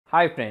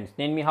Hi friends,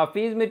 నేను మీ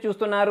హఫీజ్. మీరు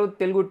చూస్తున్నారు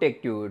తెలుగు టెక్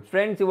ట్యూట్స్.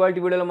 ఫ్రెండ్స్, ఇవాళ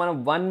వీడియోలో మనం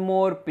one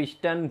more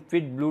piston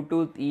fit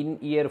Bluetooth in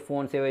ear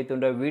phones ఏవైతే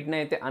ఉంటాయో వీటిని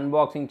అయితే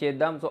అన్బాక్సింగ్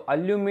చేద్దాం. సో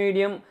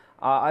అల్యూమినియం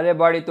అదే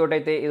బాడీ తోటి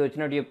అయితే ఇది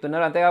వచ్చినట్టు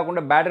చెప్తున్నారు.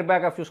 అంతేకాకుండా బ్యాటరీ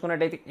బ్యాకప్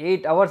చూసుకున్నట్టయితే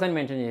 8 hours అని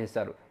మెన్షన్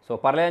చేస్తారు.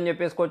 సో పర్లేదని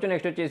చెప్పేసుకోవచ్చు.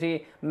 నెక్స్ట్ వచ్చేసి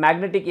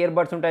మ్యాగ్నెటిక్ ఇయర్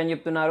బడ్స్ ఉంటాయని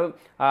చెప్తున్నారు.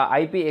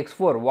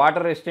 IP-X4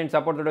 వాటర్ రెసిస్టెంట్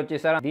సపోర్ట్ తోటి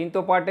వచ్చేసారు.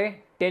 దీంతో పాటే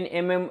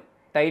 10mm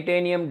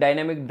టైటానియం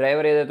డైనమిక్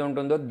డ్రైవర్ ఏదైతే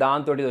ఉంటుందో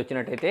దాంతో ఇది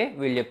వచ్చినట్టయితే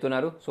వీళ్ళు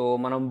చెప్తున్నారు. సో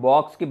మనం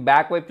బాక్స్కి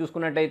బ్యాక్ వైపు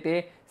చూసుకున్నట్టయితే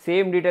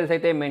సేమ్ డీటెయిల్స్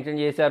అయితే మెన్షన్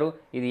చేశారు.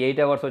 ఇది 8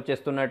 hours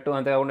వచ్చేస్తున్నట్టు.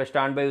 అంతేకాకుండా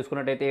స్టాండ్ బై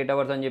చూసుకున్నట్టయితే 8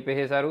 hours అని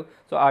చెప్పేసారు.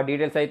 సో ఆ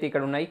డీటెయిల్స్ అయితే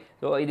ఇక్కడ ఉన్నాయి.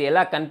 సో ఇది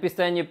ఎలా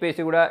కనిపిస్తాయని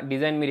చెప్పేసి కూడా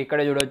డిజైన్ మీరు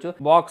ఇక్కడే చూడొచ్చు.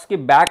 బాక్స్కి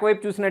బ్యాక్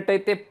వైపు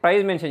చూసినట్టయితే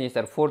ప్రైస్ మెన్షన్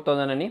చేశారు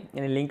 4000 అని.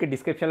 నేను లింక్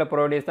డిస్క్రిప్షన్లో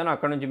ప్రొవైడ్ చేస్తాను.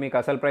 అక్కడ నుంచి మీకు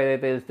అసలు ప్రైస్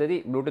అయితే తెలుస్తుంది.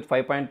 బ్లూటూత్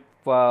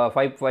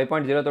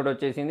 5.0 తోటి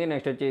వచ్చేసింది.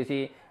 నెక్స్ట్ వచ్చేసి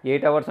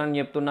 8 hours అని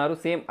చెప్తున్నారు.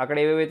 సేమ్ అక్కడ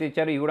ఏవేవైతే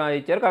ఇచ్చారు ఇవి కూడా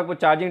ఇచ్చారు. కాకపోతే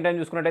ఛార్జింగ్ టైం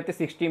చూసుకున్నట్టయితే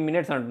 60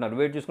 minutes అంటున్నారు.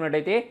 వెయిట్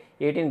చూసుకున్నట్టయితే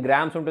 18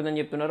 grams ఉంటుందని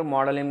చెప్తున్నారు.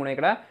 మోడల్ ఏం కూడా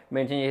ఇక్కడ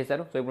మెన్షన్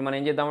చేశారు. సో ఇప్పుడు మనం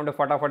ఏం చేద్దామంటే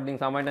ఫటాఫట్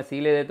దీనికి సంబంధించిన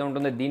సీల్ ఏదైతే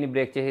ఉంటుందో దీన్ని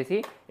బ్రేక్ చేసేసి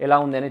ఎలా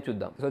ఉంది అనేది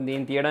చూద్దాం. సో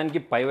దీన్ని తీయడానికి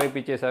పై వైపు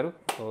ఇచ్చేసారు.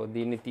 సో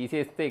దీన్ని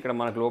తీసేస్తే ఇక్కడ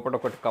మనకు లోపల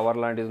ఒకటి కవర్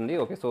లాంటిది ఉంది.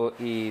 ఓకే, సో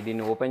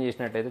దీన్ని ఓపెన్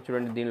చేసినట్టయితే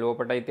చూడండి, దీని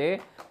లోపల అయితే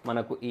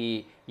మనకు ఈ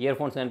ఇయర్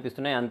ఫోన్స్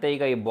కనిపిస్తున్నాయి. అంతే,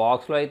 ఇక ఈ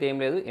బాక్స్లో అయితే ఏం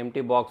లేదు,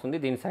 ఎంటీ బాక్స్ ఉంది.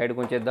 దీన్ని సైడ్కి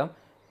ఉంచేద్దాం.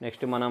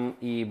 నెక్స్ట్ మనం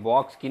ఈ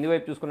బాక్స్ కింది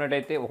వైపు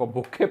చూసుకున్నట్టయితే ఒక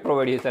బుక్కే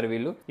ప్రొవైడ్ చేశారు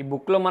వీళ్ళు. ఈ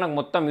బుక్లో మనకు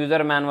మొత్తం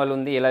యూజర్ మాన్యువల్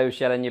ఉంది, ఎలా యూజ్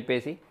చేయాలని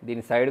చెప్పేసి.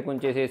 దీన్ని సైడ్కి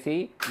ఉంచేసేసి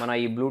మన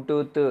ఈ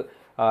బ్లూటూత్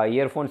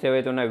ఇయర్ ఫోన్స్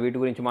ఏవైతే ఉన్నాయో వీటి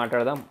గురించి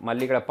మాట్లాడదాం.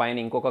 మళ్ళీ ఇక్కడ పైన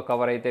ఇంకొక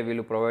కవర్ అయితే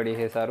వీళ్ళు ప్రొవైడ్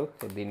చేసేసారు.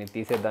 సో దీన్ని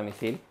తీసేద్దాం ఈ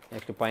సీల్.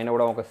 నెక్స్ట్ పైన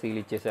కూడా ఒక సీల్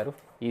ఇచ్చేసారు.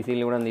 ఈ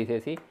సీల్ని కూడా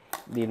తీసేసి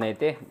దీన్ని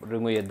అయితే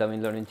రిమూవ్ చేద్దాం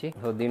ఇందులో నుంచి.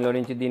 సో దీనిలో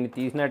నుంచి దీన్ని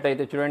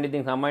తీసినట్టయితే చూడండి,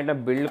 దీనికి సంబంధించిన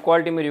బిల్డ్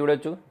క్వాలిటీ మీరు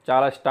చూడొచ్చు.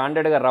 చాలా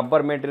స్టాండర్డ్గా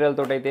రబ్బర్ మెటీరియల్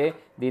తోటి అయితే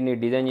దీన్ని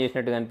డిజైన్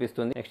చేసినట్టు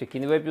కనిపిస్తుంది. నెక్స్ట్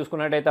కింది వైపు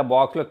చూసుకున్నట్టయితే ఆ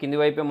బాక్స్లో కింది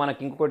వైపే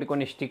మనకి ఇంకొకటి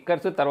కొన్ని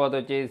స్టిక్కర్స్, తర్వాత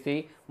వచ్చేసి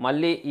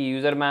మళ్ళీ ఈ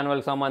యూజర్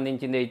మాన్యువల్కి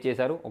సంబంధించిందే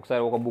ఇచ్చేసారు.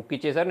 ఒకసారి ఒక బుక్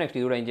ఇచ్చేసారు. నెక్స్ట్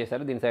ఇది కూడా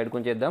ఇచ్చేసారు. దీని సైడ్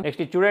కొంచెం చేద్దాం.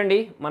 నెక్స్ట్ చూడండి,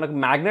 మనకు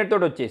మ్యాగ్నెట్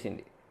తోటి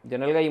వచ్చేసింది.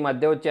 జనరల్గా ఈ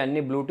మధ్య వచ్చే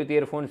అన్ని బ్లూటూత్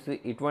ఇయర్ ఫోన్స్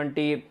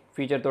ఇటువంటి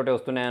ఫీచర్ తోటే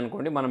వస్తున్నాయి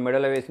అనుకోండి. మనం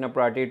మెడలో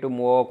వేసినప్పుడు అటు ఇటు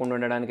మూవ్ అవ్వకుండా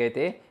ఉండడానికి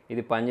అయితే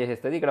ఇది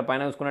పనిచేసేస్తుంది. ఇక్కడ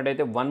పైన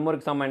చూసుకున్నట్టయితే వన్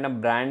మోర్కి సంబంధించిన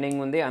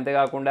బ్రాండింగ్ ఉంది.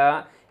 అంతేకాకుండా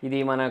ఇది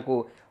మనకు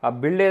ఆ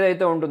బిల్డ్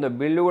ఏదైతే ఉంటుందో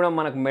బిల్డ్ కూడా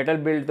మనకు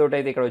మెటల్ బిల్డ్ తోటి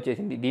అయితే ఇక్కడ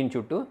వచ్చేసింది దీని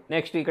చుట్టూ.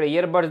 నెక్స్ట్ ఇక్కడ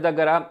ఇయర్ బడ్స్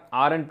దగ్గర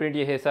RN ప్రింట్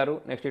చేసేసారు.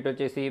 నెక్స్ట్ ఇటు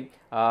వచ్చేసి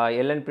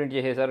LN ప్రింట్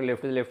చేసేసారు.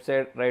 Left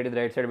side, right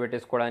side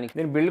పెట్టేసుకోవడానికి.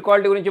 దీని బిల్డ్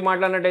క్వాలిటీ గురించి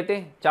మాట్లాడినట్టయితే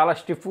చాలా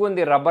స్టిఫ్గా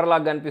ఉంది, రబ్బర్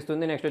లాగా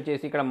కనిపిస్తుంది. నెక్స్ట్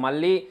వచ్చేసి ఇక్కడ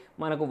మళ్ళీ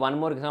మనకు వన్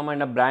మోర్కి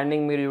సంబంధించిన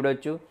బ్రాండింగ్ మీరు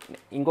చూడొచ్చు.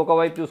 ఇంకొక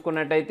వైపు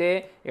చూసుకున్నట్టయితే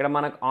ఇక్కడ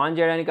మనకు ఆన్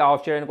చేయడానికి,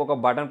 ఆఫ్ చేయడానికి ఒక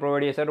బటన్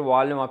ప్రొవైడ్ చేశారు.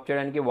 వాల్యూమ్ అప్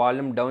చేయడానికి,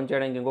 వాల్యూమ్ డౌన్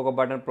చేయడానికి ఇంకొక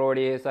బటన్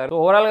ప్రొవైడ్ చేశారు.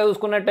 ఓవరాల్గా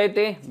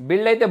చూసుకున్నట్టయితే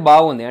బిల్డ్ అయితే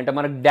బాగుంది. అంటే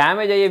మనకు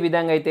డ్యామేజ్ అయ్యే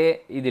విధంగా అయితే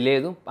ఇది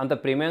లేదు. అంత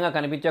ప్రీమియంగా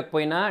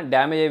కనిపించకపోయినా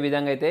డ్యామేజ్ అయ్యే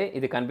విధంగా అయితే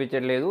ఇది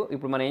కనిపించట్లేదు.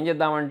 ఇప్పుడు మనం ఏం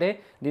చేద్దామంటే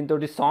దీంతో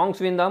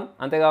సాంగ్స్ విందాం.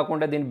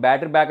 అంతేకాకుండా దీని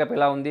బ్యాటరీ బ్యాకప్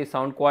ఎలా ఉంది,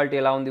 సౌండ్ క్వాలిటీ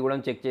ఎలా ఉంది కూడా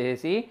చెక్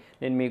చేసేసి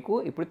నేను మీకు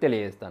ఇప్పుడు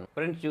తెలియజేస్తాను.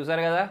 ఫ్రెండ్స్,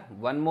 చూసారు కదా,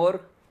 one more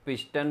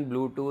piston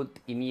Bluetooth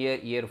in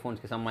year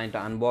ఫోన్స్కి సంబంధించిన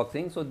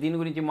అన్బాక్సింగ్. సో దీని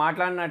గురించి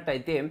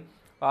మాట్లాడినట్టయితే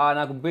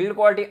నాకు బిల్డ్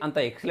క్వాలిటీ అంత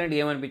ఎక్సలెంట్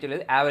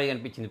ఏమనిపించలేదు, యావరేజ్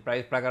అనిపించింది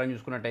ప్రైస్ ప్రకారం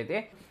చూసుకున్నట్టయితే.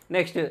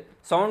 నెక్స్ట్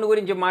సౌండ్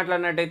గురించి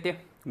మాట్లాడినట్టయితే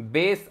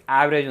బేస్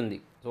యావరేజ్ ఉంది.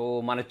 సో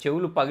మన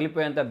చెవులు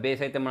పగిలిపోయేంత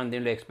బేస్ అయితే మనం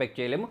దీనిలో ఎక్స్పెక్ట్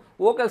చేయలేము.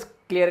 వోకల్స్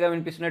క్లియర్గా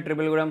వినిపిస్తున్నాయి,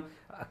 ట్రిబుల్ కూడా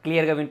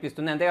క్లియర్గా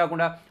వినిపిస్తుంది.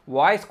 అంతేకాకుండా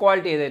వాయిస్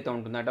క్వాలిటీ ఏదైతే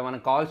ఉంటుందో, అంటే మనం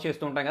కాల్స్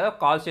చేస్తూ ఉంటాం కదా,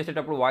 కాల్స్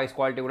చేసేటప్పుడు వాయిస్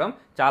క్వాలిటీ కూడా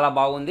చాలా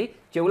బాగుంది.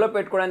 చెవులో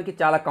పెట్టుకోవడానికి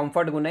చాలా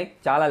కంఫర్ట్గా ఉన్నాయి,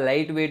 చాలా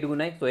లైట్ వెయిట్గా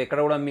ఉన్నాయి. సో ఎక్కడ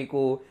కూడా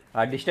మీకు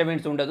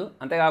డిస్టర్బెన్స్ ఉండదు.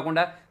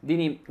 అంతేకాకుండా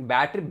దీని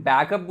బ్యాటరీ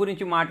బ్యాకప్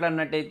గురించి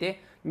మాట్లాడినట్టయితే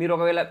మీరు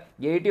ఒకవేళ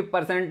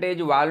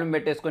 80% వాల్యూమ్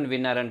పెట్టేసుకొని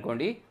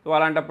విన్నారనుకోండి, సో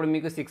అలాంటప్పుడు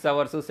మీకు 6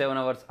 hours 7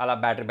 hours అలా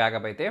బ్యాటరీ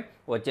బ్యాకప్ అయితే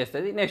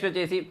వచ్చేస్తుంది. నెక్స్ట్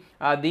వచ్చేసి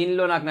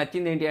దీనిలో నాకు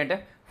నచ్చింది ఏంటి అంటే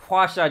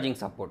ఫాస్ట్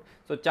ఛార్జింగ్ సపోర్ట్.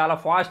 సో చాలా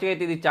ఫాస్ట్గా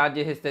అయితే ఇది ఛార్జ్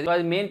చేసేస్తుంది. సో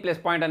అది మెయిన్ ప్లస్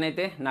పాయింట్ అని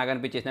అయితే నాకు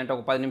అనిపించేసింది. అంటే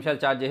ఒక 10 నిమిషాలు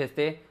ఛార్జ్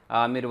చేసేస్తే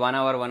మీరు 1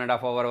 hour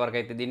 1.5 hour వరకు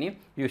అయితే దీన్ని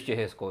యూజ్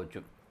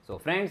చేసేసుకోవచ్చు. సో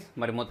ఫ్రెండ్స్,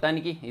 మరి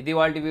మొత్తానికి ఇది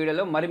వాళ్ళ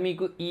వీడియోలో. మరి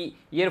మీకు ఈ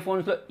ఇయర్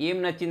ఫోన్స్లో ఏం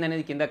నచ్చింది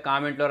అనేది కింద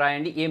కామెంట్లో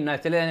రాయండి, ఏం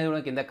నచ్చలేదు అనేది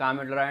కూడా కింద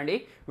కామెంట్లో రాయండి.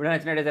 వీడియో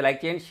నచ్చినట్టయితే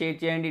లైక్ చేయండి, షేర్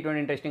చేయండి.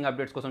 ఇటువంటి ఇంట్రెస్టింగ్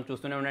అప్డేట్స్ కోసం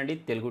చూస్తూనే ఉండండి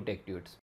తెలుగు టెక్ ట్యూట్స్.